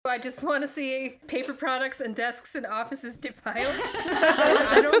I just want to see paper products and desks and offices defiled.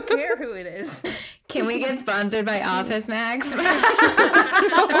 I don't care who it is. Can we get sponsored by Office Max?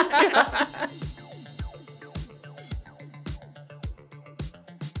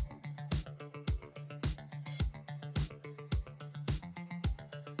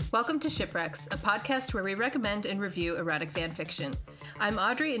 Welcome to Shipwrecks, a podcast where we recommend and review erotic fan fiction. I'm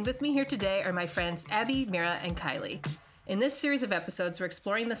Audrey, and with me here today are my friends Abby, Mira, and Kylie. In this series of episodes, we're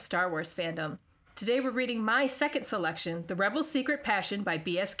exploring the Star Wars fandom. Today we're reading my second selection, The Rebel Secret Passion by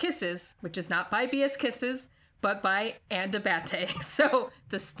B.S. Kisses, which is not by B.S. Kisses, but by Anda Batey. So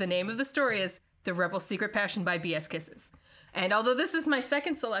the name of the story is The Rebel Secret Passion by B.S. Kisses. And although this is my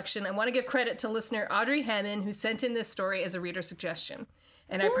second selection, I want to give credit to listener Audrey Hammond, who sent in this story as a reader suggestion.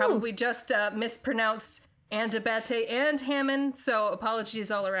 And I probably just mispronounced Anda Batey and Hammond, so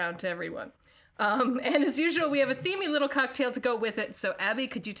apologies all around to everyone. And as usual, we have a themey little cocktail to go with it. So Abby,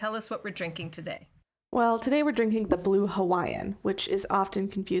 could you tell us what we're drinking today? Well, today we're drinking the Blue Hawaiian, which is often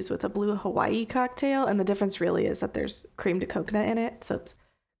confused with a Blue Hawaii cocktail. And the difference really is that there's cream to coconut in it. So it's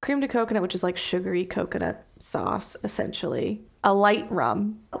cream to coconut, which is like sugary coconut sauce, essentially. A light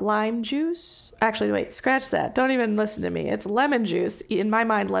rum, lime juice. Actually, wait, scratch that. Don't even listen to me. It's lemon juice. In my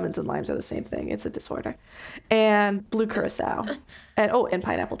mind, lemons and limes are the same thing. It's a disorder. And blue curacao. And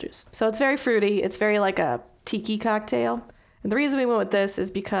pineapple juice. So it's very fruity. It's very like a tiki cocktail. And the reason we went with this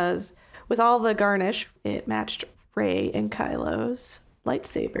is because with all the garnish, it matched Rey and Kylo's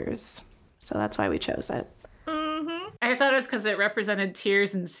lightsabers. So that's why we chose it. Mm-hmm. I thought it was because it represented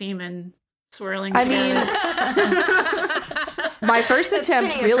tears and semen swirling together. My first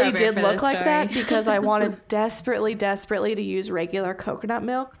attempt really did look like that because I wanted desperately to use regular coconut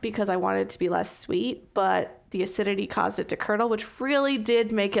milk because I wanted it to be less sweet, but the acidity caused it to curdle, which really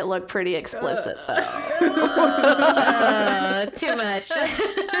did make it look pretty explicit, though. Too much.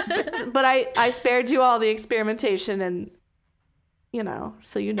 But I spared you all the experimentation and,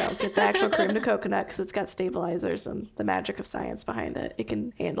 so get the actual cream to coconut because it's got stabilizers and the magic of science behind it. It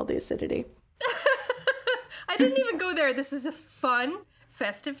can handle the acidity. I didn't even go there. This is a fun,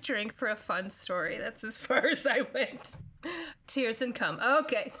 festive drink for a fun story. That's as far as I went. Tears and cum.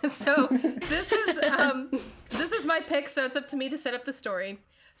 Okay, so this is my pick, so it's up to me to set up the story.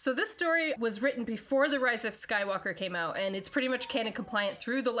 So this story was written before The Rise of Skywalker came out, and it's pretty much canon compliant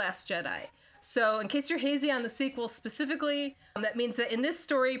through The Last Jedi. So in case you're hazy on the sequel specifically, that means that in this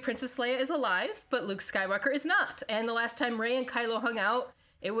story, Princess Leia is alive, but Luke Skywalker is not. And the last time Rey and Kylo hung out,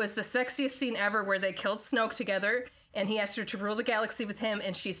 it was the sexiest scene ever where they killed Snoke together, and he asked her to rule the galaxy with him,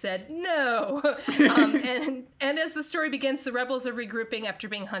 and she said no. And as the story begins, the rebels are regrouping after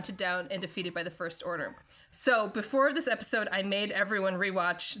being hunted down and defeated by the First Order. So before this episode, I made everyone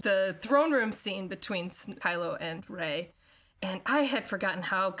rewatch the throne room scene between Kylo and Rey. And I had forgotten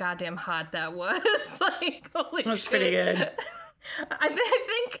how goddamn hot that was. Like, holy shit. That's pretty good. I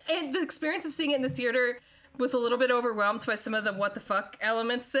think the experience of seeing it in the theater was a little bit overwhelmed by some of the what the fuck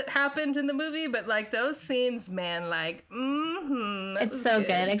elements that happened in the movie. But, like, those scenes, man, like, It's so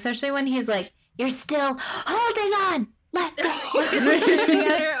good. Especially when he's like, you're still holding on. Let go.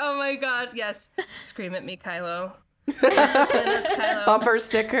 Oh, my God. Yes. Scream at me, Kylo. Kylo. Bumper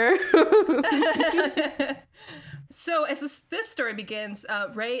sticker. So as this story begins,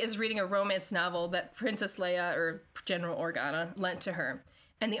 Rey is reading a romance novel that Princess Leia, or General Organa, lent to her.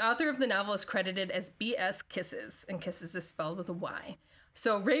 And the author of the novel is credited as B.S. Kisses, and Kisses is spelled with a Y.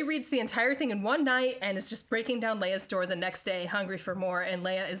 So Rey reads the entire thing in one night and is just breaking down Leia's door the next day, hungry for more. And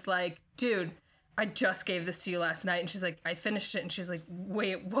Leia is like, dude, I just gave this to you last night. And she's like, I finished it. And she's like,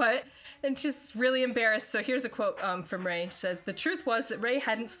 wait, what? And she's really embarrassed. So here's a quote from Rey. She says, the truth was that Rey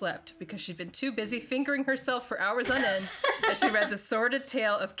hadn't slept because she'd been too busy fingering herself for hours on end as she read the sordid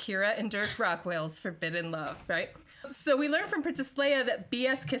tale of Kira and Dirk Rockwell's forbidden love, right? So we learn from Princess Leia that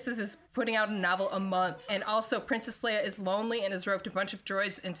B.S. Kisses is putting out a novel a month, and also Princess Leia is lonely and has roped a bunch of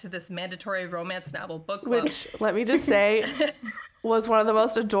droids into this mandatory romance novel book club. Which, let me just say, was one of the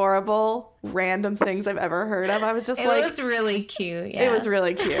most adorable, random things I've ever heard of. I was just it was really cute. Yeah. It was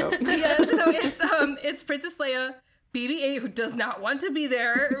really cute. Yeah, so it's Princess Leia, BB-8, who does not want to be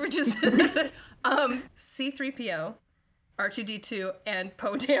there, which is C-3PO. R2-D2 and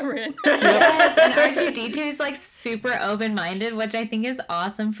Poe Dameron. Yes, and R2-D2 is like super open-minded, which I think is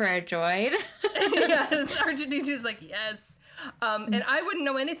awesome for a droid. Yes, R2-D2 is like, yes. And I wouldn't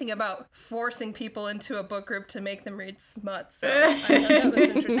know anything about forcing people into a book group to make them read smut, so I thought that was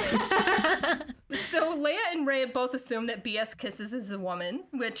interesting. So Leia and Rey both assume that BS Kisses is a woman,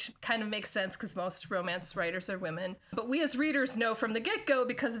 which kind of makes sense because most romance writers are women. But we as readers know from the get-go,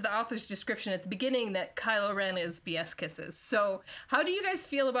 because of the author's description at the beginning, that Kylo Ren is BS Kisses. So how do you guys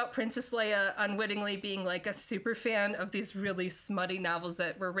feel about Princess Leia unwittingly being like a super fan of these really smutty novels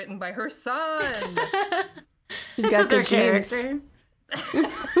that were written by her son? She's got good genes.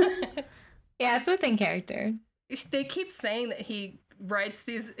 Yeah, it's within character. They keep saying that he writes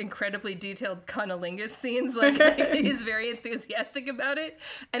these incredibly detailed cunnilingus scenes, like he's very enthusiastic about it.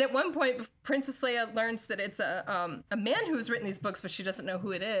 And at one point, Princess Leia learns that it's a man who's written these books, but she doesn't know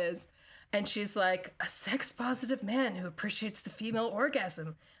who it is. And she's like, a sex-positive man who appreciates the female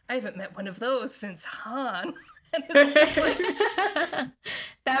orgasm. I haven't met one of those since Han. And it's just like...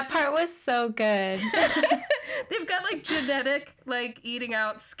 That part was so good. They've got like genetic like eating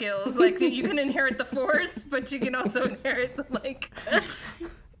out skills. Like you can inherit the Force, but you can also inherit the like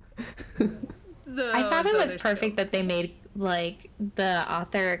I thought it was perfect skills. that they made like the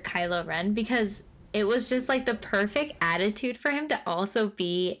author Kylo Ren, because it was just like the perfect attitude for him to also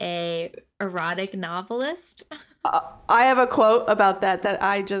be a erotic novelist. I have a quote about that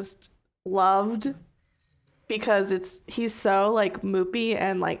I just loved, because he's so like moopy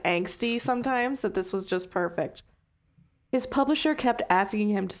and like angsty sometimes that this was just perfect. His publisher kept asking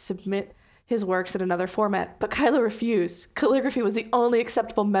him to submit his works in another format, but Kylo refused. Calligraphy was the only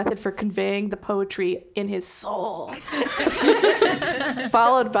acceptable method for conveying the poetry in his soul.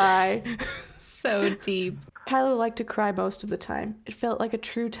 Followed by... So deep. Kylo liked to cry most of the time. It felt like a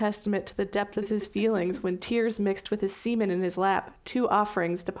true testament to the depth of his feelings when tears mixed with his semen in his lap, 2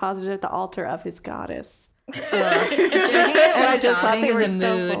 offerings deposited at the altar of his goddess. I just thought they were so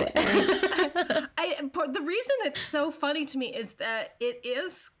mood. The reason it's so funny to me is that it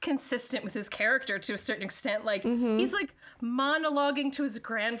is consistent with his character to a certain extent. Like he's like monologuing to his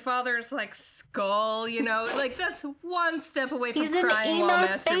grandfather's like skull, you know, like that's one step away from He's crying an emo while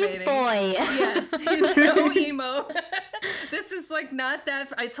space masturbating. boy. Yes, he's so emo. This is like not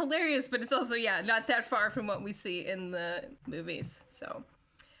that. It's hilarious, but it's also not that far from what we see in the movies. So.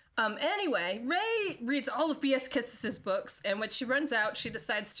 Anyway, Rey reads all of B.S. Kisses' books, and when she runs out, she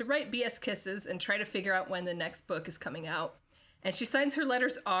decides to write B.S. Kisses and try to figure out when the next book is coming out. And she signs her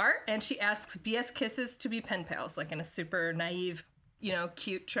letters R, and she asks B.S. Kisses to be pen pals, like in a super naive,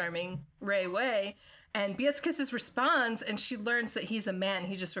 cute, charming Rey way. And B.S. Kisses responds, and she learns that he's a man.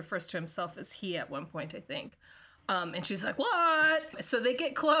 He just refers to himself as he at one point, I think. And she's like, what? So they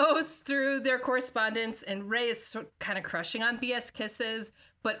get close through their correspondence, and Rey is kind of crushing on B.S. Kisses,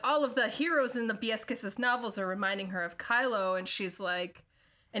 but all of the heroes in the B.S. Kisses novels are reminding her of Kylo, and she's like,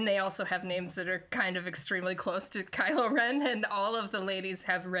 and they also have names that are kind of extremely close to Kylo Ren, and all of the ladies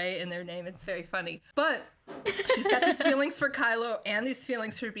have Rey in their name. It's very funny. But she's got these feelings for Kylo and these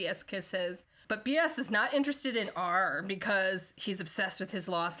feelings for B.S. Kisses. But B.S. is not interested in R because he's obsessed with his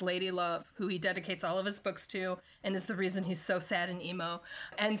lost lady love, who he dedicates all of his books to, and is the reason he's so sad and emo.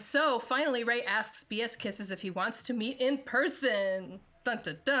 And so finally, Rey asks B.S. Kisses if he wants to meet in person. Dun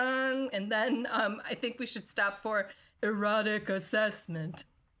dun dun. And then I think we should stop for erotic assessment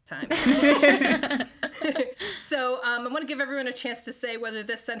time. So I want to give everyone a chance to say whether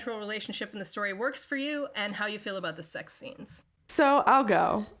this central relationship in the story works for you and how you feel about the sex scenes. So I'll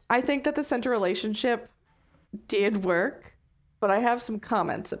go. I think that the central relationship did work, but I have some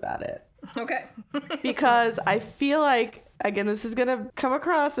comments about it. Okay. Because I feel like, again, this is going to come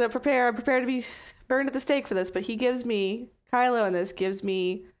across, and I'm prepared to be burned at the stake for this, but Kylo in this gives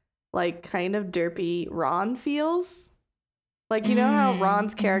me like kind of derpy Ron feels. Like, you know how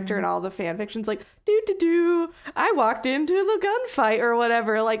Ron's character in all the fan fictions, like, I walked into the gunfight or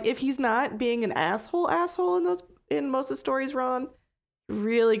whatever. Like, if he's not being an asshole in most of the stories, Ron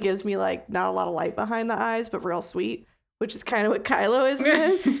really gives me like not a lot of light behind the eyes, but real sweet, which is kind of what Kylo is in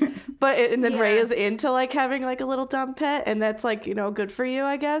this. And then Rey is into like having like a little dumb pet, and that's like, good for you,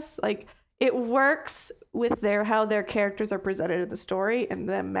 I guess. Like, it works with how their characters are presented in the story, and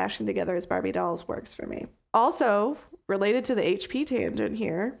them mashing together as Barbie dolls works for me. Also, related to the HP tangent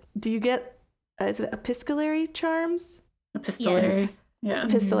here, do you get, is it epistolary charms? Epistolary. Yes. Yeah.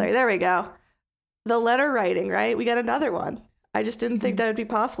 Epistolary, there we go. The letter writing, right? We got another one. I just didn't think that would be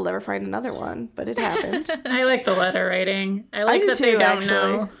possible to ever find another one, but it happened. I like the letter writing. I like do that they too, don't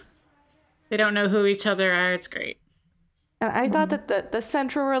actually. know. They don't know who each other are. It's great. And I thought that the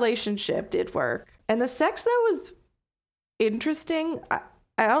central relationship did work. And the sex, though, was interesting.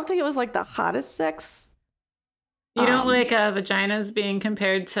 I don't think it was like the hottest sex. You don't like vaginas being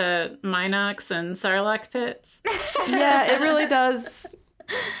compared to Minox and Sarlacc pits? Yeah, it really does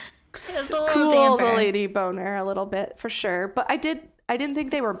It's a little cool the damper. lady boner a little bit, for sure. But I didn't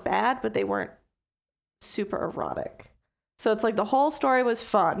think they were bad, but they weren't super erotic. So it's like the whole story was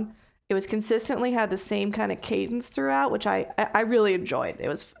fun. It was consistently had the same kind of cadence throughout, which I really enjoyed.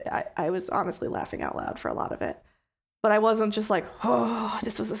 I was honestly laughing out loud for a lot of it. But I wasn't just like, oh,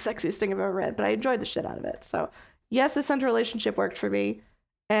 this was the sexiest thing I've ever read. But I enjoyed the shit out of it. So yes, the central relationship worked for me.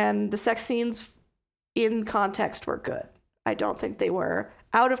 And the sex scenes in context were good. I don't think they were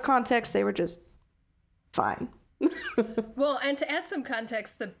out of context. They were just fine. Well, and to add some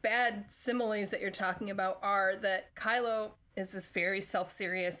context, the bad similes that you're talking about are that Kylo is this very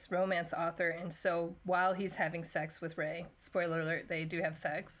self-serious romance author, and so while he's having sex with Rey, spoiler alert, they do have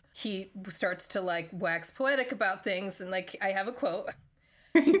sex, he starts to like wax poetic about things, and like I have a quote,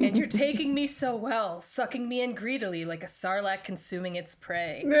 and you're taking me so well, sucking me in greedily like a sarlacc consuming its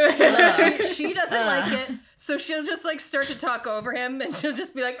prey. Like, she doesn't like it, so she'll just like start to talk over him, and she'll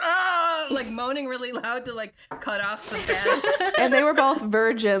just be like, ah, like moaning really loud to like cut off the bed. And they were both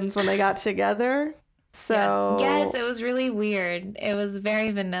virgins when they got together. So yes, it was really weird. It was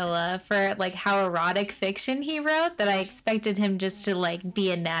very vanilla for like how erotic fiction he wrote, that I expected him just to like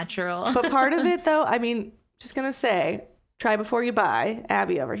be a natural. But part of it though, I mean, just gonna say, try before you buy.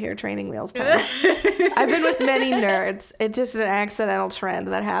 Abby over here, training wheels time. I've been with many nerds. It's just an accidental trend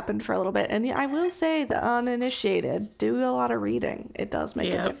that happened for a little bit. And I will say the uninitiated do a lot of reading. It does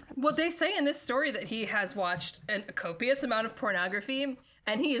make a difference. Well, they say in this story that he has watched a copious amount of pornography,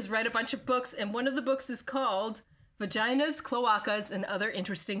 and he has read a bunch of books, and one of the books is called Vaginas, Cloacas, and Other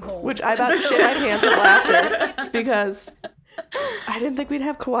Interesting Holes. Which I about shit my pants with laughter because I didn't think we'd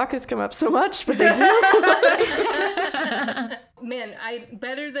have cloacas come up so much, but they do. Man,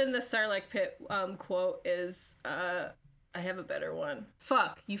 better than the Sarlacc pit quote is, I have a better one.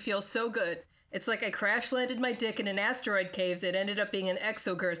 Fuck, you feel so good. It's like I crash landed my dick in an asteroid cave that ended up being an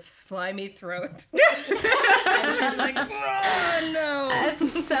exogirth's slimy throat. And she's like, oh no.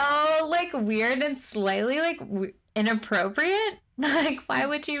 That's so like weird and slightly like inappropriate. Like, why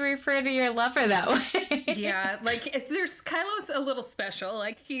would you refer to your lover that way? Yeah, like Kylo's a little special.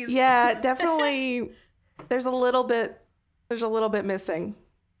 Like he's Definitely. There's a little bit missing.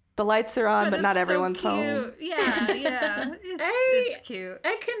 The lights are on, but not everyone's so home. Yeah. It's cute.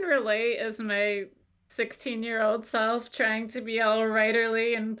 I can relate as my 16-year-old self trying to be all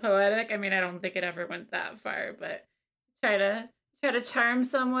writerly and poetic. I mean, I don't think it ever went that far, but try to charm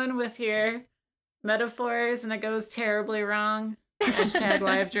someone with your metaphors and it goes terribly wrong. Hashtag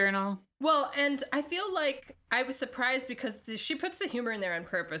live journal. Well, and I feel like I was surprised because she puts the humor in there on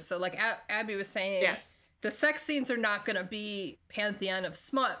purpose. So like Abby was saying, yes, the sex scenes are not going to be pantheon of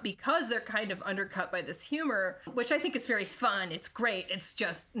smut because they're kind of undercut by this humor, which I think is very fun. It's great. It's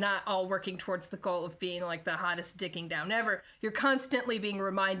just not all working towards the goal of being like the hottest dicking down ever. You're constantly being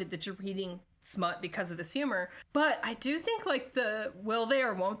reminded that you're reading smut because of this humor. But I do think like the will they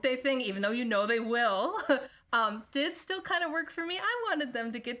or won't they thing, even though you know they will, did still kind of work for me. I wanted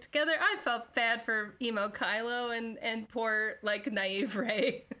them to get together. I felt bad for emo Kylo and poor like naive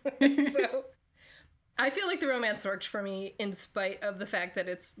Rey. So I feel like the romance worked for me in spite of the fact that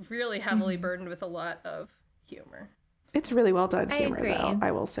it's really heavily burdened with a lot of humor. It's really well done humor, agree. though,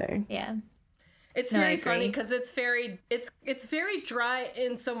 I will say. Yeah. It's very funny because it's very dry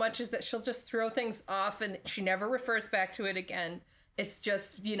in so much as that she'll just throw things off and she never refers back to it again. It's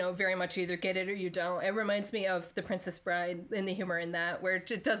just, very much either get it or you don't. It reminds me of The Princess Bride and the humor in that, where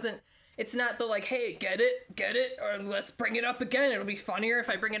it's not the like, hey, get it, or let's bring it up again. It'll be funnier if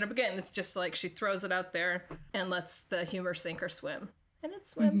I bring it up again. It's just like she throws it out there and lets the humor sink or swim. And it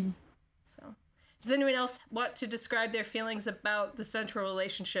swims. So, does anyone else want to describe their feelings about the central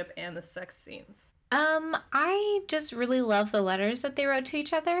relationship and the sex scenes? I just really love the letters that they wrote to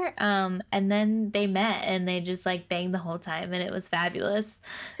each other. And then they met and they just like banged the whole time and it was fabulous.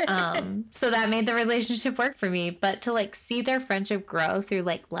 So that made the relationship work for me. But to like see their friendship grow through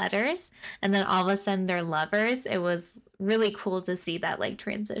like letters and then all of a sudden they're lovers, it was really cool to see that like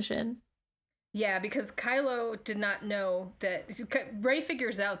transition. Yeah, because Kylo did not know that Rey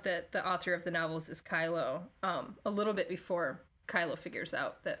figures out that the author of the novels is Kylo a little bit before Kylo figures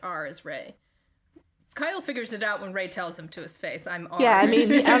out that R is Rey. Kyle figures it out when Rey tells him to his face, I'm R. Yeah, I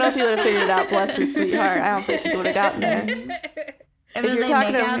mean, I don't know if he would have figured it out, bless his sweetheart. I don't think he would have gotten there. And then they make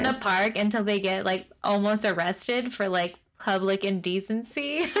out in the park until they get like almost arrested for like public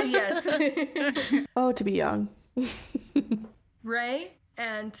indecency. Yes. Oh, to be young. Rey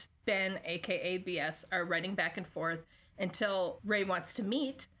and Ben, aka BS, are writing back and forth until Rey wants to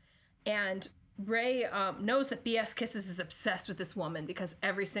meet, and Rey knows that B.S. Kisses is obsessed with this woman because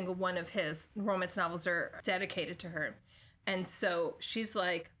every single one of his romance novels are dedicated to her. And so she's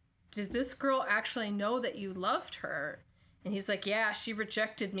like, did this girl actually know that you loved her? And he's like, yeah, she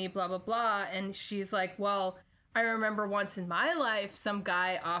rejected me, blah, blah, blah. And she's like, well, I remember once in my life, some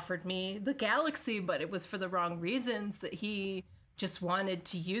guy offered me the galaxy, but it was for the wrong reasons, that he just wanted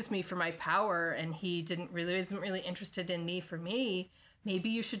to use me for my power, and he isn't really interested in me for me. Maybe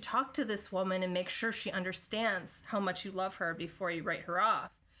you should talk to this woman and make sure she understands how much you love her before you write her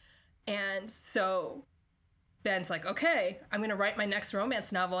off. And so Ben's like, okay, I'm going to write my next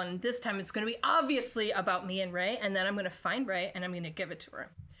romance novel, and this time it's going to be obviously about me and Ray, and then I'm going to find Ray and I'm going to give it to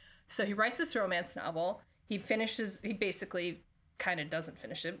her. So he writes this romance novel. He basically kind of doesn't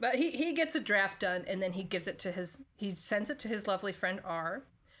finish it, but he gets a draft done, and then he sends it to his lovely friend R,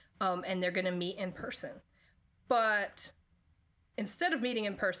 and they're going to meet in person. But instead of meeting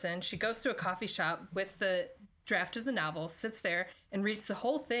in person, she goes to a coffee shop with the draft of the novel, sits there and reads the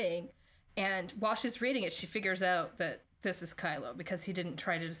whole thing. And while she's reading it, she figures out that this is Kylo, because he didn't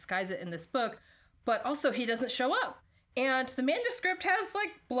try to disguise it in this book, but also he doesn't show up. And the manuscript has like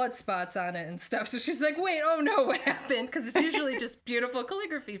blood spots on it and stuff. So she's like, wait, oh no, what happened? Because it's usually just beautiful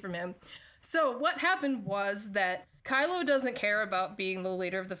calligraphy from him. So what happened was that Kylo doesn't care about being the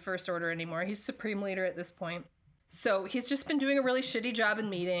leader of the First Order anymore. He's Supreme Leader at this point. So he's just been doing a really shitty job in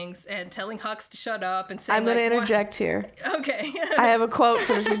meetings and telling Hux to shut up and saying, I'm going to interject here. Okay. I have a quote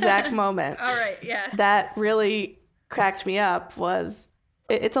for this exact moment. All right, yeah. That really cracked me up was,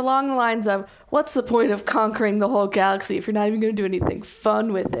 it's along the lines of, what's the point of conquering the whole galaxy if you're not even going to do anything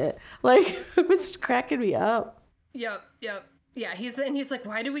fun with it? Like, it was cracking me up. Yep. Yeah, he's like,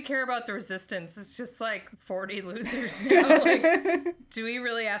 why do we care about the Resistance? It's just like 40 losers now. Like, do we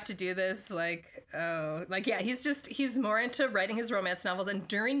really have to do this? Like, oh, like, yeah, he's more into writing his romance novels. And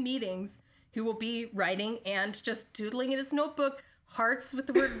during meetings, he will be writing and just doodling in his notebook hearts with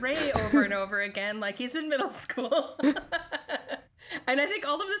the word Ray over and over again, like he's in middle school. And I think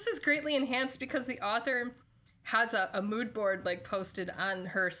all of this is greatly enhanced because the author has a mood board like posted on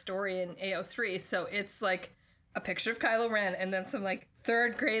her story in AO3. So it's like a picture of Kylo Ren and then some like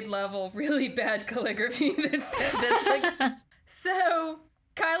 3rd grade level really bad calligraphy that's like. So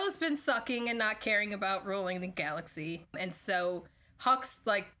Kylo's been sucking and not caring about ruling the galaxy. And so Hux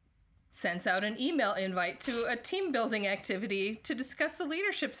like sends out an email invite to a team building activity to discuss the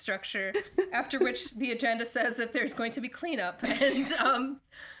leadership structure, after which the agenda says that there's going to be cleanup. And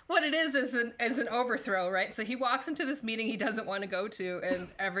what it is an overthrow, right? So he walks into this meeting he doesn't want to go to, and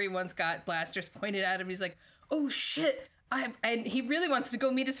everyone's got blasters pointed at him. He's like, oh shit, and he really wants to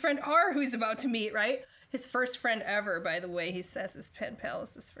go meet his friend R, who he's about to meet, right? His first friend ever, by the way. He says his pen pal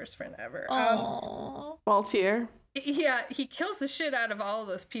is his first friend ever. Baltier. Yeah, he kills the shit out of all of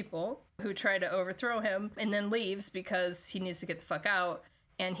those people who try to overthrow him and then leaves because he needs to get the fuck out.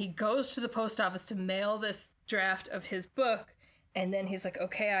 And he goes to the post office to mail this draft of his book. And then he's like,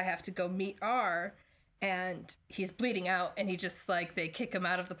 okay, I have to go meet R. And he's bleeding out. And he just like, they kick him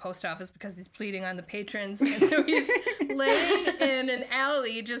out of the post office because he's bleeding on the patrons. And so he's laying in an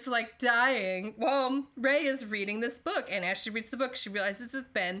alley just like dying while Ray is reading this book. And as she reads the book, she realizes it's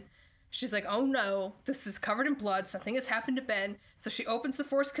Ben. She's like, oh no, this is covered in blood. Something has happened to Ben. So she opens the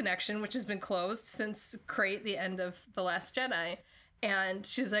Force connection, which has been closed since Crate, the end of The Last Jedi. And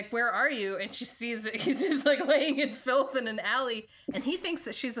she's like, where are you? And she sees that he's just like laying in filth in an alley. And he thinks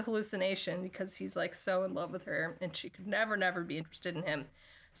that she's a hallucination because he's like so in love with her and she could never be interested in him.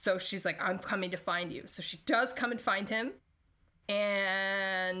 So she's like, I'm coming to find you. So she does come and find him.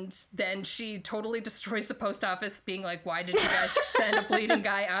 And then she totally destroys the post office, being like, why did you guys send a bleeding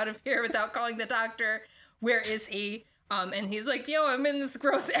guy out of here without calling the doctor? Where is he? And he's like, yo, I'm in this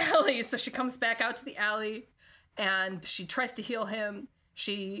gross alley. So she comes back out to the alley and she tries to heal him.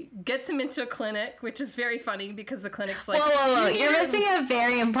 She gets him into a clinic, which is very funny because the clinic's like... Whoa. You're missing a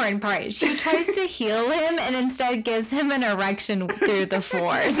very important part. She tries to heal him and instead gives him an erection through the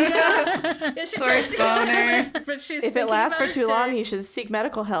Force. Yeah, she tries to heal him, but she's if it lasts for too long, he should seek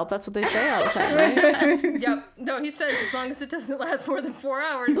medical help. That's what they say all the time, right? Yep. No, he says as long as it doesn't last more than 4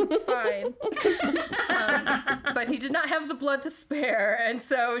 hours, it's fine. But he did not have the blood to spare, and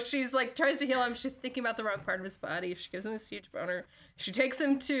so she's like tries to heal him. She's thinking about the wrong part of his body. She gives him a huge boner. She takes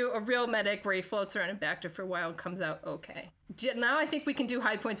him to a real medic where he floats around in Bacta for a while and comes out okay. Now I think we can do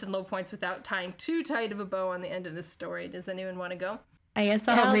high points and low points without tying too tight of a bow on the end of this story. Does anyone want to go? I guess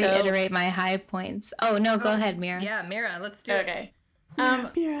I'll reiterate my high points. Oh, no, go ahead, Mira. Yeah, Mira, let's do it. Okay.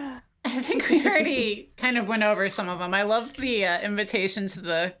 Mira. I think we already kind of went over some of them. I love the invitation to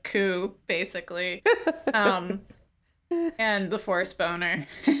the coup, basically. And the Force boner.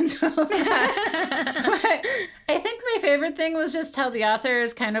 And all that. But I think my favorite thing was just how the author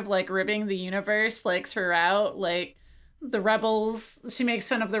is kind of like ribbing the universe like throughout. Like the rebels, she makes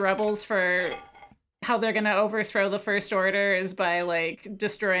fun of the rebels for how they're going to overthrow the First Order is by like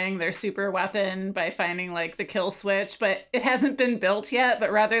destroying their super weapon by finding like the kill switch, but it hasn't been built yet.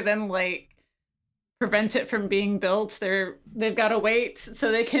 But rather than like prevent it from being built, they've got to wait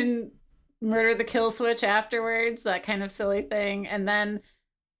so they can murder the kill switch afterwards, that kind of silly thing. And then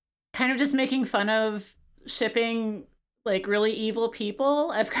kind of just making fun of shipping like really evil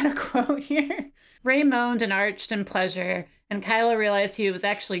people. I've got a quote here. Rey moaned and arched in pleasure, and Kylo realized he was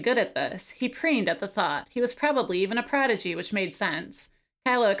actually good at this. He preened at the thought. He was probably even a prodigy, which made sense.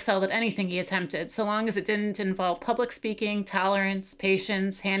 Kylo excelled at anything he attempted, so long as it didn't involve public speaking, tolerance,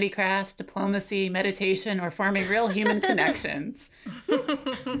 patience, handicrafts, diplomacy, meditation, or forming real human connections.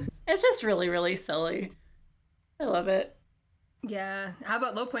 It's just really, really silly. I love it. Yeah. How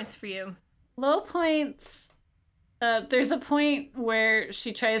about low points for you? Low points. There's a point where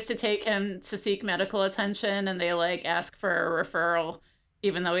she tries to take him to seek medical attention, and they like ask for a referral,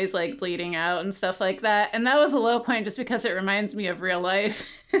 even though he's like bleeding out and stuff like that. And that was a low point just because it reminds me of real life.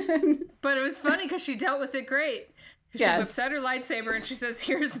 But it was funny because she dealt with it great. She whips out her lightsaber and she says,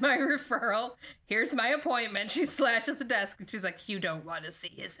 "Here's my referral. Here's my appointment." She slashes the desk and she's like, "You don't want to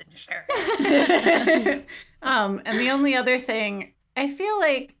see his insurance." And the only other thing, I feel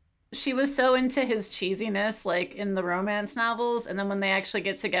like she was so into his cheesiness, like in the romance novels, and then when they actually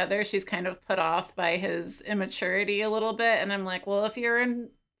get together, she's kind of put off by his immaturity a little bit. And I'm like, well, if you're in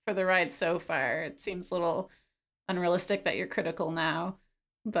for the ride so far, it seems a little unrealistic that you're critical now.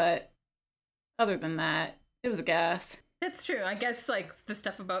 But other than that, it was a gas. That's true. I guess like the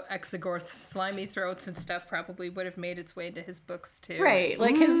stuff about Exegorth's slimy throats and stuff probably would have made its way into his books too. Right.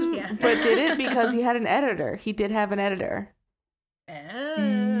 Like his. Yeah. But did it because he had an editor? He did have an editor.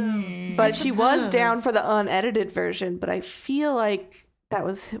 Oh. But she was down for the unedited version, but I feel like that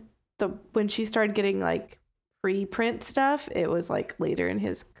was when she started getting like pre-print stuff, it was like later in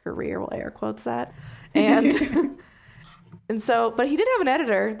his career, we'll air quotes that. And and so, but he did have an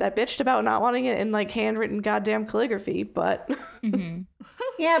editor that bitched about not wanting it in like handwritten goddamn calligraphy, but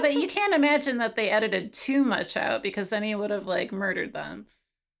Yeah, but you can't imagine that they edited too much out because then he would have like murdered them,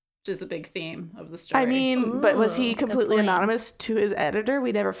 which is a big theme of the story. I mean, but was he Ooh, completely good point. anonymous to his editor?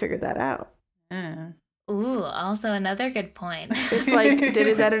 We never figured that out. Ooh, also another good point. It's like, did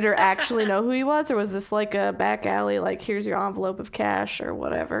his editor actually know who he was, or was this like a back alley, like, here's your envelope of cash or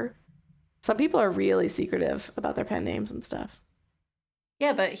whatever? Some people are really secretive about their pen names and stuff.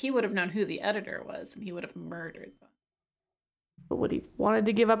 Yeah, but he would have known who the editor was, and he would have murdered them. But would he wanted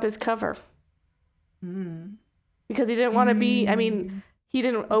to give up his cover? Mm. Because he didn't want to be, I mean, he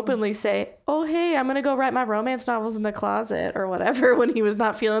didn't openly say, oh, hey, I'm going to go write my romance novels in the closet or whatever when he was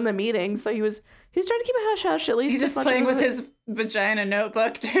not feeling the meeting. So he was trying to keep a hush-hush at least. He's as just much playing as with his vagina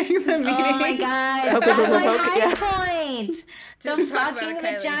notebook during the meeting. Oh my god, Open that's the my book, high yeah. point. The Didn't talk about fucking it,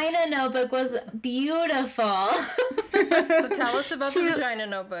 Kylie. vagina notebook was beautiful. So tell us about the vagina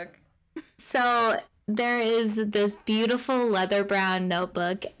notebook. So there is this beautiful leather brown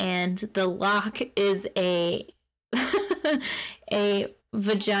notebook, and the lock is a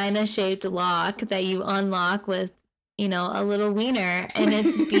vagina shaped lock that you unlock with, you know, a little wiener, and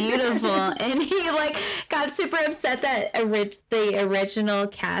it's beautiful. And he like got super upset that the original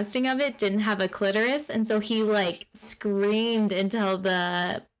casting of it didn't have a clitoris, and so he like screamed until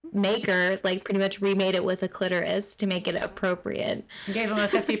the maker like pretty much remade it with a clitoris to make it appropriate. Gave him a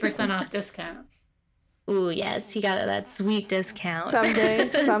 50% off discount. Ooh, yes, he got that sweet discount.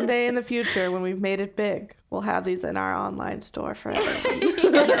 Someday in the future, when we've made it big, we'll have these in our online store forever.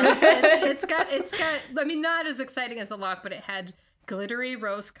 It's got. I mean, not as exciting as the lock, but it had glittery,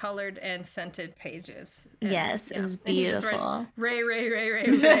 rose-colored, and scented pages. And, Yes, it was And he just beautiful. writes, Ray, Ray, Ray, Ray,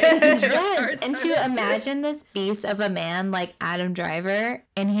 Ray. Yes, and to imagine this beast of a man like Adam Driver,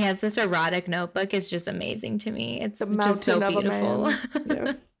 and he has this erotic notebook is just amazing to me. It's The just so mountain of a beautiful. man.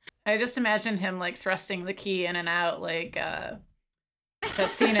 Yeah. I just imagine him like thrusting the key in and out like that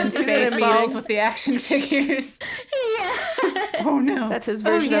scene in He's in a Spaceballs meeting. with the action figures. Yeah. Oh no. That's his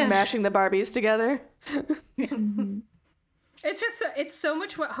version yeah. of mashing the Barbies together. It's just it's so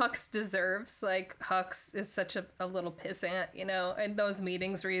much what Hux deserves. Like Hux is such a little pissant, you know, in those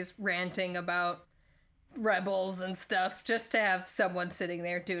meetings where he's ranting about rebels and stuff. Just to have someone sitting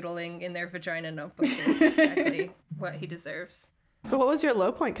there doodling in their vagina notebook is exactly what he deserves. But what was your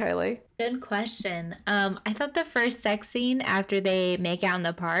low point, Kylie? Good question. I thought the first sex scene after they make out in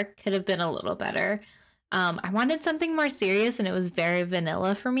the park could have been a little better. I wanted something more serious, and it was very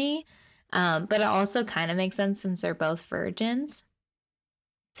vanilla for me. But it also kind of makes sense since they're both virgins.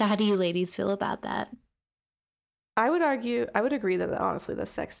 So how do you ladies feel about that? I would agree that honestly,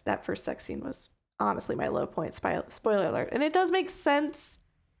 that first sex scene was honestly my low point. Spoiler alert. And it does make sense,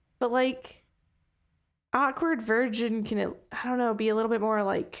 but like, awkward virgin can, I don't know, be a little bit more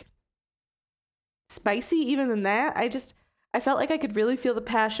like spicy even than that. I felt like I could really feel the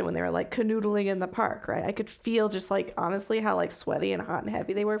passion when they were like canoodling in the park, right? I could feel just like honestly how like sweaty and hot and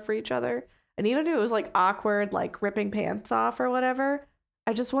heavy they were for each other. And even if it was like awkward, like ripping pants off or whatever,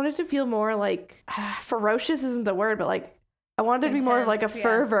 I just wanted to feel more like ferocious isn't the word, but like I wanted there to be more of like a Intense, yeah.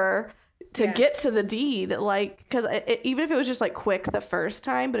 fervor to Yeah. get to the deed. Like, because even if it was just like quick the first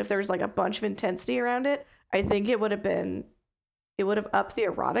time, but if there was like a bunch of intensity around it, I think it would have upped the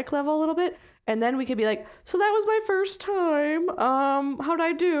erotic level a little bit. And then we could be like, so that was my first time. How'd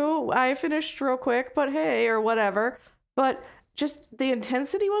I do? I finished real quick, but hey, or whatever. But just the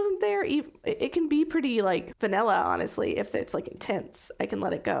intensity wasn't there. It can be pretty like vanilla, honestly, if it's like intense. I can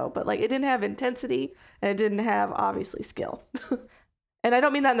let it go. But like it didn't have intensity and it didn't have obviously skill. And I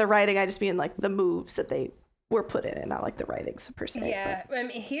don't mean that in the writing. I just mean like the moves that they were put in it, not like the writings per se. Yeah, I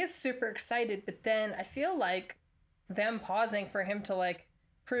mean, he is super excited, but then I feel like them pausing for him to like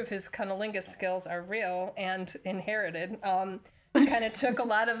prove his cunnilingus skills are real and inherited kind of took a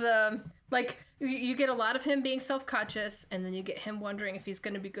lot of the like you get a lot of him being self-conscious, and then you get him wondering if he's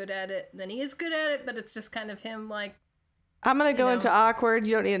going to be good at it. Then he is good at it, but it's just kind of him like, I'm going to go know. into awkward,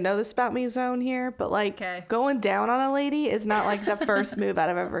 you don't need to know this about me zone here, but like Okay. going down on a lady is not like the first move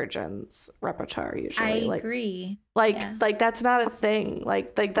out of a virgin's repertoire usually. I agree. Like Yeah. like that's not a thing.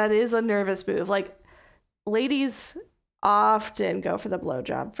 Like that is a nervous move. Like ladies often go for the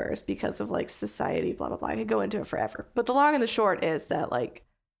blowjob first because of like society, blah blah blah. I could go into it forever. But the long and the short is that like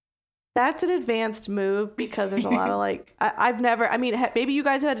that's an advanced move because there's a lot of like I've never, I mean, maybe you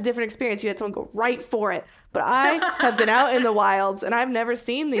guys had a different experience. You had someone go right for it, but I have been out in the wilds and I've never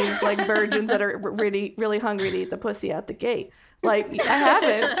seen these like virgins that are really really hungry to eat the pussy out the gate. Like I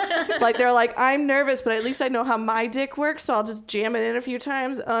haven't. Like they're like, I'm nervous, but at least I know how my dick works, so I'll just jam it in a few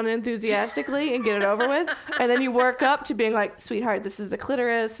times unenthusiastically and get it over with. And then you work up to being like, sweetheart, this is the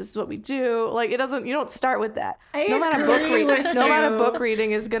clitoris, this is what we do. Like it doesn't, you don't start with that. No amount of book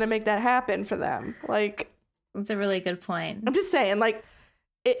reading is gonna make that happen for them. Like That's a really good point. I'm just saying, like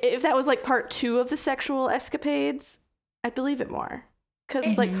if that was like part 2 of the sexual escapades, I'd believe it more. Because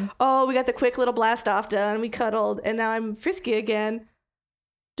it's like, oh, we got the quick little blast off done, we cuddled, and now I'm frisky again.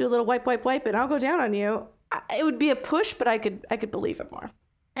 Do a little wipe, and I'll go down on you. It would be a push, but I could believe it more.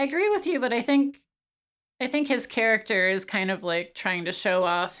 I agree with you, but I think his character is kind of like trying to show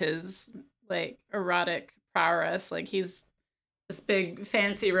off his like erotic prowess. Like he's this big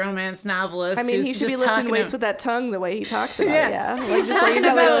fancy romance novelist. I mean, he should be lifting weights with that tongue the way he talks about it. Yeah, like just like he's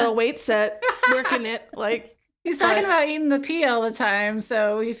got like a little weight set, working it like. He's talking about eating the pea all the time,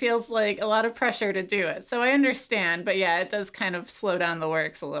 so he feels like a lot of pressure to do it. So I understand, but yeah, it does kind of slow down the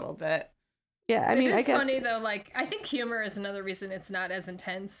works a little bit. Yeah, I mean, I guess. It's funny though. Like, I think humor is another reason it's not as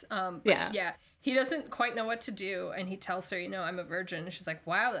intense. But yeah, he doesn't quite know what to do, and he tells her, you know, I'm a virgin. And she's like,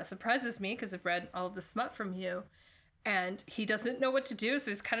 wow, that surprises me because I've read all of the smut from you. And he doesn't know what to do, so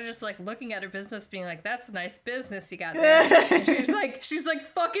he's kind of just like looking at her business, being like, "That's nice business you got there." And she's like,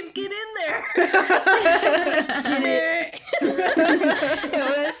 "Fucking get in there!" Get it. It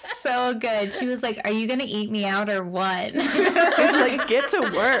was so good. She was like, "Are you gonna eat me out or what?" She's like, "Get to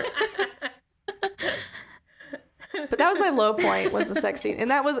work." But that was my low point, was the sex scene,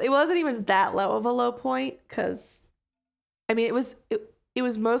 and it wasn't even that low of a low point because, I mean, it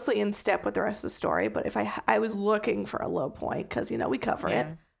was mostly in step with the rest of the story. But if I was looking for a low point because, you know, we cover it,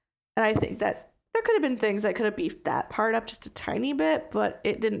 and I think that there could have been things that could have beefed that part up just a tiny bit, but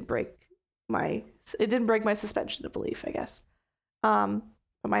it didn't break my suspension of belief, I guess. But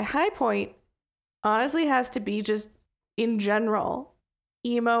my high point honestly has to be just in general,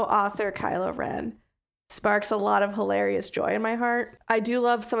 emo author Kylo Ren sparks a lot of hilarious joy in my heart. I do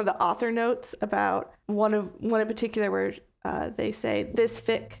love some of the author notes about one in particular where they say this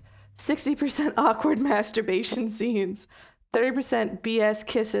fic, 60% awkward masturbation scenes, 30% BS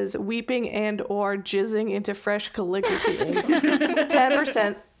kisses, weeping and or jizzing into fresh calligraphy,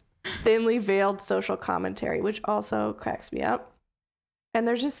 10% thinly veiled social commentary, which also cracks me up. And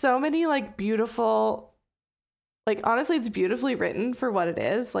there's just so many like beautiful, like honestly, it's beautifully written for what it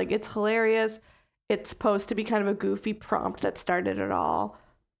is. Like it's hilarious. It's supposed to be kind of a goofy prompt that started it all,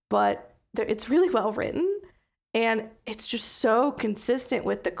 but it's really well written. And it's just so consistent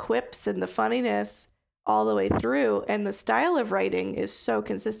with the quips and the funniness all the way through. And the style of writing is so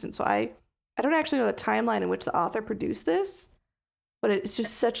consistent. So I don't actually know the timeline in which the author produced this, but it's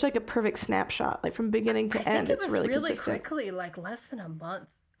just such like a perfect snapshot, like from beginning to end. It's really consistent. Quickly, like less than a month,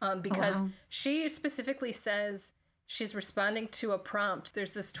 because she specifically says she's responding to a prompt.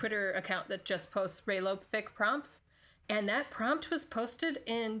 There's this Twitter account that just posts Raylo fic prompts. And that prompt was posted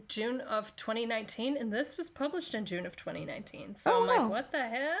in June of 2019, and this was published in June of 2019. So Oh, I'm like, wow. what the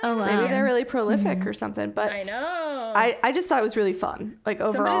hell? Oh, wow. Maybe they're really prolific or something. But I know. I just thought it was really fun. Like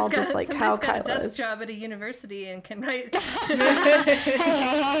overall, just like how somebody's got a Kylo desk is. job at a university and can write.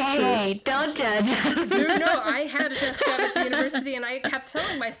 Hey, don't judge us. Dude, no, I had a desk job at the university, and I kept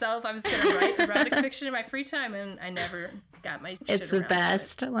telling myself I was going to write erotic fiction in my free time, and I never got my. It's shit the around to it.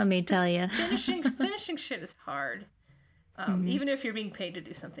 best, let me tell you. Finishing shit is hard. Even if you're being paid to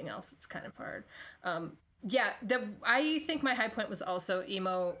do something else, it's kind of hard. I think my high point was also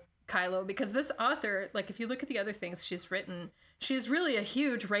emo Kylo, because this author, like if you look at the other things she's written, she's really a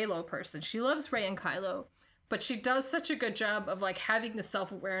huge Reylo person. She loves Rey and Kylo, but she does such a good job of like having the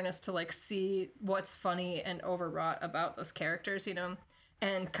self-awareness to like see what's funny and overwrought about those characters, you know?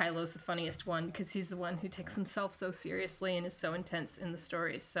 And Kylo's the funniest one because he's the one who takes himself so seriously and is so intense in the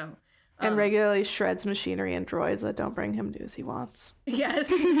stories. So And regularly shreds machinery and droids that don't bring him news he wants. yes.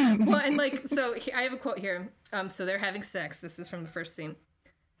 Well, and like, so I have a quote here. So they're having sex. This is from the first scene.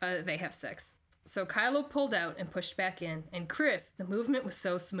 They have sex. So Kylo pulled out and pushed back in, and Criff, the movement was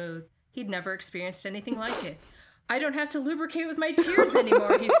so smooth. He'd never experienced anything like it. I don't have to lubricate with my tears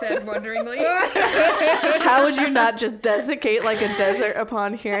anymore, he said wonderingly. How would you not just desiccate like a desert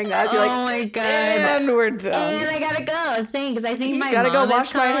upon hearing that? I'd be Oh like, my god. and we're done. And I gotta go. Thanks. I think my Gotta go mom is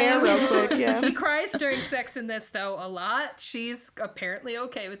wash my hair calling. real quick, yeah. He cries during sex in this, though, a lot. She's apparently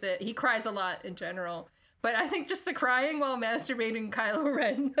okay with it. He cries a lot in general. But I think just the crying while masturbating Kylo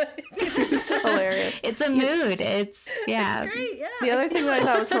Ren. It's hilarious. It's a mood. It's yeah. It's great, yeah. The other thing that I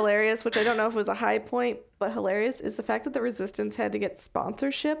thought was hilarious, which I don't know if it was a high point, but hilarious, is the fact that the Resistance had to get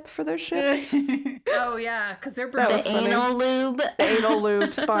sponsorship for their ships. Oh, yeah, because they're That broke. was The funny. anal lube. The anal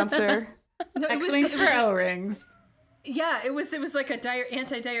lube sponsor. No, it was- X-Wings it for was- O-rings. Yeah, it was like a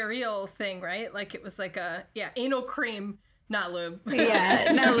anti-diarrheal thing, right? Like it was like a anal cream, not lube.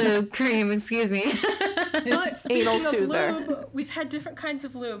 Yeah, not lube, cream, excuse me. But speaking Anal of soother. lube, we've had different kinds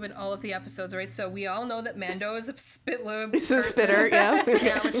of lube in all of the episodes, right? So we all know that Mando is a spit lube. He's a person. spitter, yeah.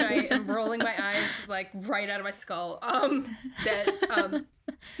 Yeah, which I am rolling my eyes like right out of my skull.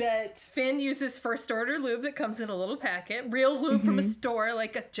 That Finn uses first order lube that comes in a little packet, real lube from a store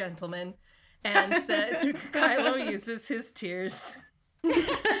like a gentleman, and that Kylo uses his tears.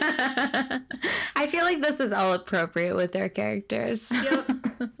 I feel like this is all appropriate with their characters. Yep.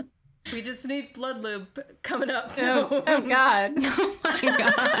 We just need blood lube coming up. So. Oh God. Oh my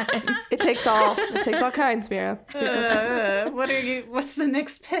god. It takes all kinds, Mira. What's the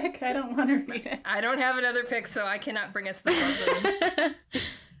next pick? I don't want to read it. I don't have another pick, so I cannot bring us the blood lube.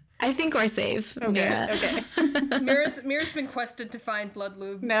 I think we're safe. Mira. Okay. Mira's been quested to find blood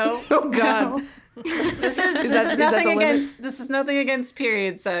lube. No. Oh, God. No. This is that nothing the limit? against this is nothing against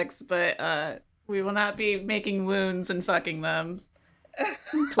period sex, but we will not be making wounds and fucking them.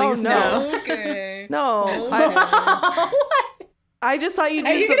 Please Oh, no. Okay. No. Oh. I just thought you'd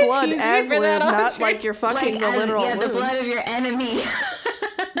Are use you the gonna blood tease me as for lube, that, not Audrey? like you're fucking the as- literal yeah, the lube. blood of your enemy.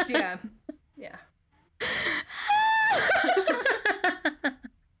 Yeah. Yeah.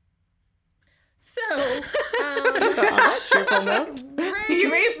 So, On that cheerful note.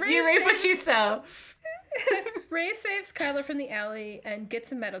 You reap what saves- you sow. Rey saves Kylo from the alley and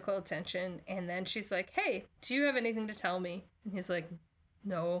gets him medical attention, and then she's like, "Hey, do you have anything to tell me?" And he's like,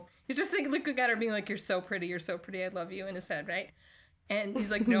 "No." He's just like looking at her, being like, "You're so pretty, I love you," in his head, right? And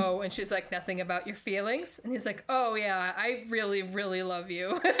he's like, "No," and she's like, "Nothing about your feelings?" And he's like, "Oh yeah, I really, really love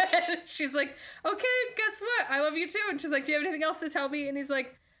you." And she's like, "Okay, guess what? I love you too." And she's like, "Do you have anything else to tell me?" And he's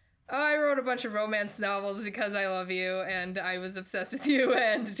like, "Oh, I wrote a bunch of romance novels because I love you and I was obsessed with you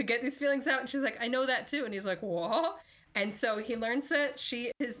and to get these feelings out." And she's like, "I know that too." And he's like, "What?" And so he learns that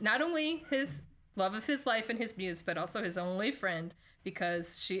she is not only his love of his life and his muse, but also his only friend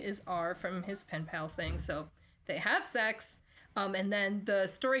because she is R from his pen pal thing. So they have sex. And then the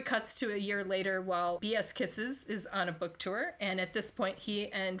story cuts to a year later while BS Kisses is on a book tour. And at this point,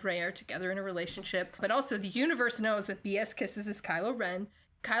 he and Rey are together in a relationship. But also the universe knows that BS Kisses is Kylo Ren.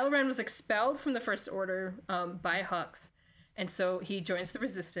 Kylo Ren was expelled from the First Order by Hux. And so he joins the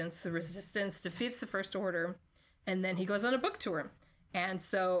Resistance. The Resistance defeats the First Order. And then he goes on a book tour. And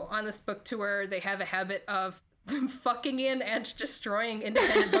so on this book tour, they have a habit of fucking in and destroying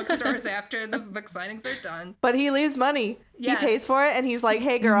independent bookstores after the book signings are done. But he leaves money. Yes. He pays for it, and he's like,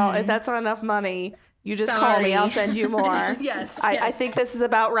 "Hey, girl, if that's not enough money, you just call me. Sorry. I'll send you more." Yes, I yes. think this is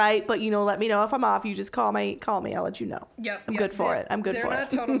about right, but let me know if I'm off. You just call me. I'll let you know. Yep. I'm good for it. I'm good they're for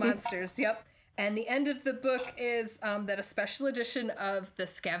not it. total monsters. Yep. And the end of the book is that a special edition of The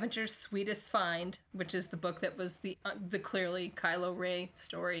Scavenger's Sweetest Find, which is the book that was the clearly Kylo Rey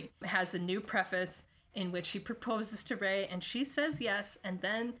story, has a new preface. in which he proposes to Rey and she says yes, and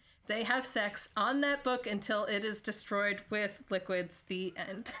then they have sex on that book until it is destroyed with liquids. The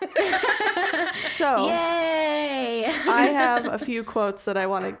end. So Yay! I have a few quotes that I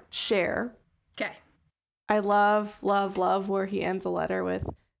want to share. Okay. I love, love, love where he ends a letter with,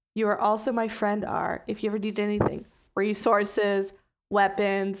 "You are also my friend, R. If you ever need anything, resources,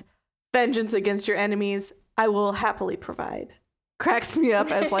 weapons, vengeance against your enemies, I will happily provide." Cracks me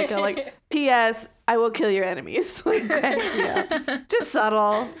up as P.S. I will kill your enemies. Cracks me up. Just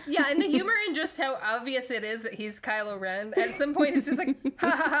subtle. Yeah, and the humor in just how obvious it is that he's Kylo Ren. At some point, it's just like,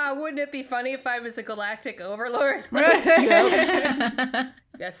 ha ha ha, wouldn't it be funny if I was a galactic overlord?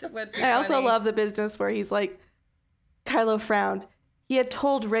 Yes, it would be I also funny. love the business where he's like, Kylo frowned. He had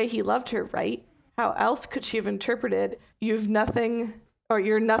told Rey he loved her, right? How else could she have interpreted, you're nothing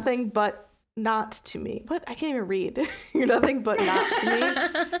but not to me. What? I can't even read. You're nothing but not to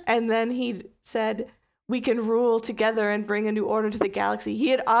me. And then he said, we can rule together and bring a new order to the galaxy. He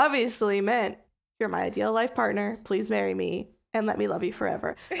had obviously meant, you're my ideal life partner. Please marry me and let me love you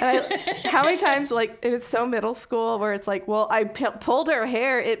forever. And how many times, and it's so middle school where it's like, well, I pulled her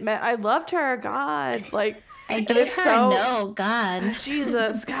hair. It meant I loved her. God. I gave her no, God.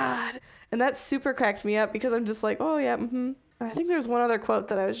 Jesus, God. And that super cracked me up because I'm just like, oh, yeah, mm-hmm. I think there's one other quote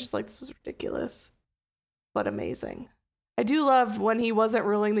that I was just like, this is ridiculous, but amazing. I do love when he wasn't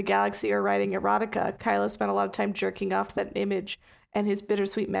ruling the galaxy or writing erotica, Kylo spent a lot of time jerking off that image and his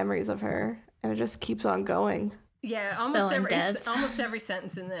bittersweet memories of her. And it just keeps on going. Yeah, almost every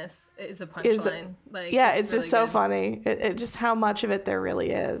sentence in this is a punchline. It's really just so good. funny. It just how much of it there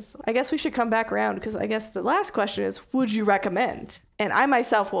really is. I guess we should come back around because I guess the last question is, would you recommend? And I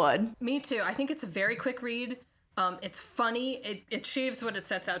myself would. Me too. I think it's a very quick read. It's funny. It achieves what it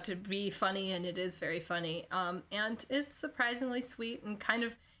sets out to be funny, and it is very funny. And it's surprisingly sweet and kind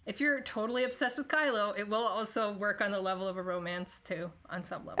of, if you're totally obsessed with Kylo, it will also work on the level of a romance too, on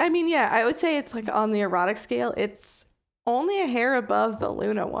some level. I mean, yeah, I would say it's on the erotic scale. It's only a hair above the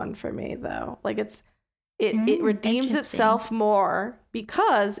Luna one for me, though. It redeems itself more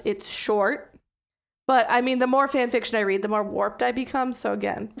because it's short. But I mean, the more fan fiction I read, the more warped I become. So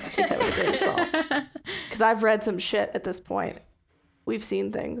again, I'll take that with a grain of salt. Because I've read some shit at this point. We've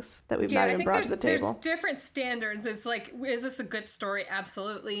seen things that we've not even brought to the table. There's different standards. It's like, is this a good story?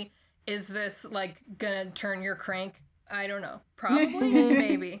 Absolutely. Is this gonna turn your crank? I don't know.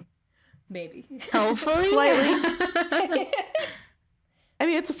 Probably. Maybe. Hopefully. Slightly. I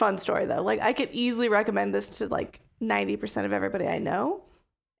mean, it's a fun story though. I could easily recommend this to 90% of everybody I know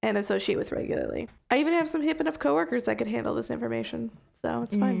and associate with regularly. I even have some hip enough coworkers that could handle this information. So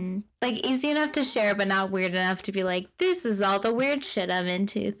it's fine. Easy enough to share, but not weird enough to be like, this is all the weird shit I'm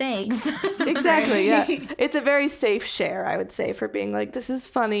into. Thanks. Exactly, yeah. It's a very safe share, I would say, for being this is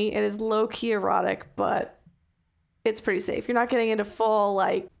funny. It is low-key erotic, but it's pretty safe. You're not getting into full,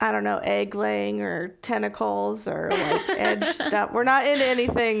 I don't know, egg laying or tentacles or, edge stuff. We're not into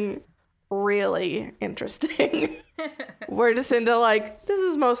anything really interesting. We're just into, this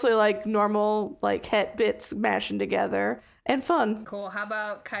is mostly, normal, het bits mashing together and fun. Cool. How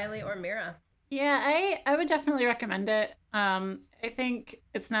about Kylie or Mira? Yeah, I would definitely recommend it. I think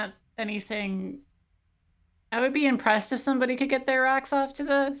it's not anything. I would be impressed if somebody could get their rocks off to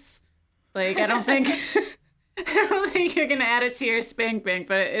this. I don't think you're gonna add it to your spank bank,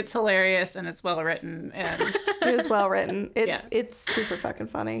 but it's hilarious and it's well written and it is well written. It's super fucking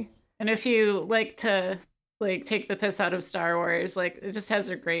funny. And if you like to take the piss out of Star Wars, it just has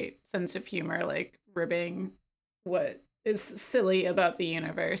a great sense of humor, ribbing what is silly about the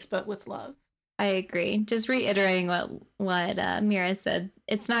universe, but with love. I agree. Just reiterating what Mira said.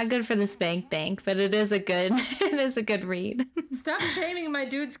 It's not good for the spank bank, but it is a good read. Stop shaming my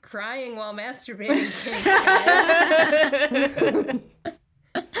dudes crying while masturbating.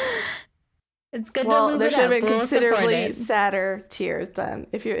 It's good. Well, to there should have been we'll considerably sadder tears then.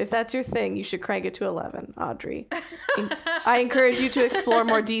 If that's your thing, you should crank it to 11, Audrey. I encourage you to explore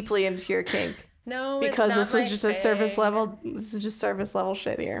more deeply into your kink. No, because it's not this was my just thing. a surface level. This is just surface level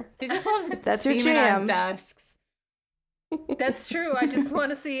shit here. She just loves that's your steaming jam. on desks. That's true. I just want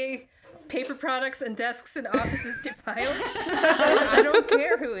to see paper products and desks and offices defiled. I don't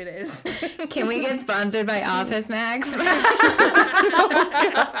care who it is. Can we get sponsored by Office Max?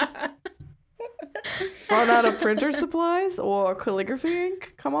 Run out of printer supplies or calligraphy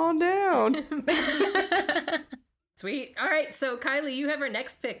ink? Come on down. Sweet. All right, so Kylie, you have our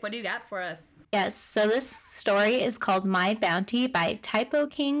next pick. What do you got for us? Yes, so this story is called My Bounty by Typo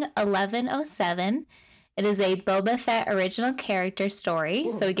King 1107. It is a Boba Fett original character story,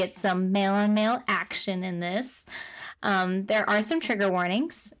 so we get some male-on-male action in this. There are some trigger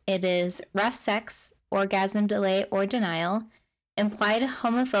warnings. It is rough sex, orgasm delay or denial, implied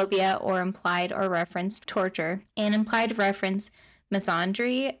homophobia or implied or referenced torture, and implied reference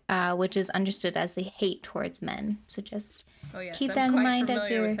misandry, which is understood as the hate towards men. So just keep that in mind as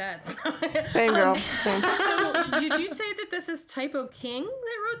you're... with that. Same girl. Same. So, did you say that this is Typo King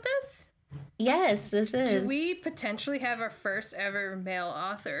that wrote this? Yes, this is. Do we potentially have our first ever male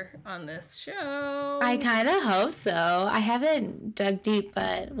author on this show? I kind of hope so. I haven't dug deep,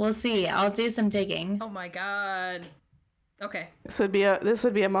 but we'll see. I'll do some digging. Oh my god. Okay. This would be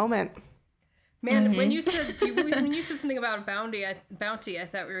a moment. Man, when you said something about bounty, I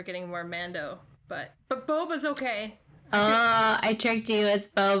thought we were getting more Mando, but Boba's okay. Oh, I tricked you. It's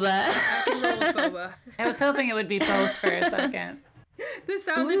Boba. I can roll with Boba. I was hoping it would be both for a second. The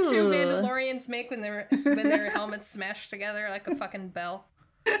sound that two Mandalorians make when their helmets smash together like a fucking bell.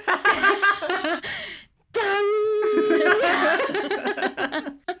 Dun!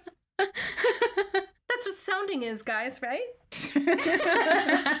 That's what sounding is, guys, right?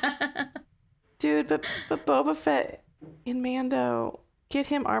 Dude, but Boba Fett in Mando, get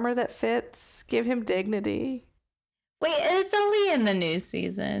him armor that fits. Give him dignity. Wait, it's only in the new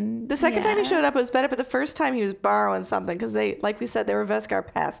season. The second time he showed up, it was better, but the first time he was borrowing something because they, like we said, they were Beskar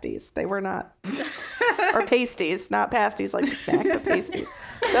pasties. They were not, or pasties, not pasties like the snack, but pasties.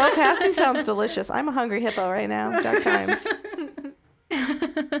 Though pasty sounds delicious. I'm a hungry hippo right now. Dark times.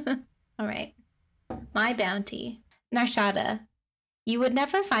 All right. My bounty. Narshada. You would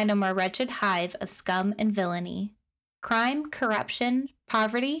never find a more wretched hive of scum and villainy. Crime, corruption,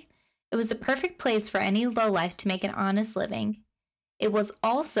 poverty. It was the perfect place for any lowlife to make an honest living. It was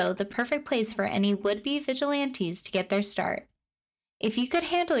also the perfect place for any would-be vigilantes to get their start. If you could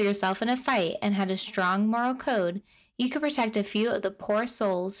handle yourself in a fight and had a strong moral code, you could protect a few of the poor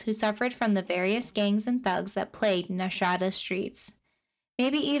souls who suffered from the various gangs and thugs that plagued Narshada's streets.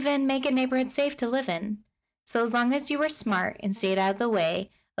 Maybe even make a neighborhood safe to live in. So as long as you were smart and stayed out of the way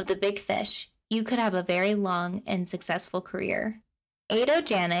of the big fish, you could have a very long and successful career. Ado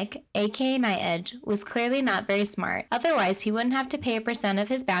Janik, aka Night Edge, was clearly not very smart, otherwise he wouldn't have to pay a % of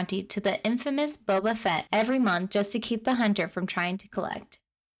his bounty to the infamous Boba Fett every month just to keep the hunter from trying to collect.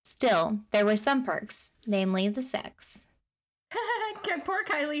 Still, there were some perks, namely the sex. Poor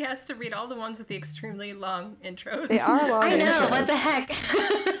Kylie has to read all the ones with the extremely long intros. They are long. I know, intros. what the heck?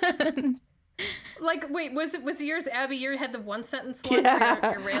 Like, wait, was yours, Abby? You had the one sentence one Yeah,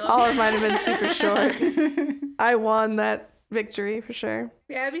 for your Raylo? all of mine have been super short. I won that victory for sure.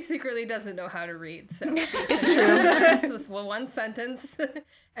 Abby secretly doesn't know how to read, so It's true. this one sentence,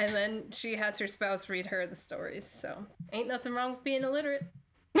 and then she has her spouse read her the stories. So ain't nothing wrong with being illiterate.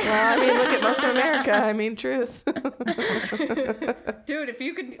 Well, I mean, look at most of America. I mean, truth. Dude, if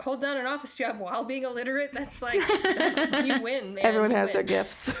you could hold down an office job while being illiterate, that's you win, man. Everyone You has their win.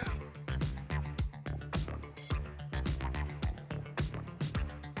 gifts.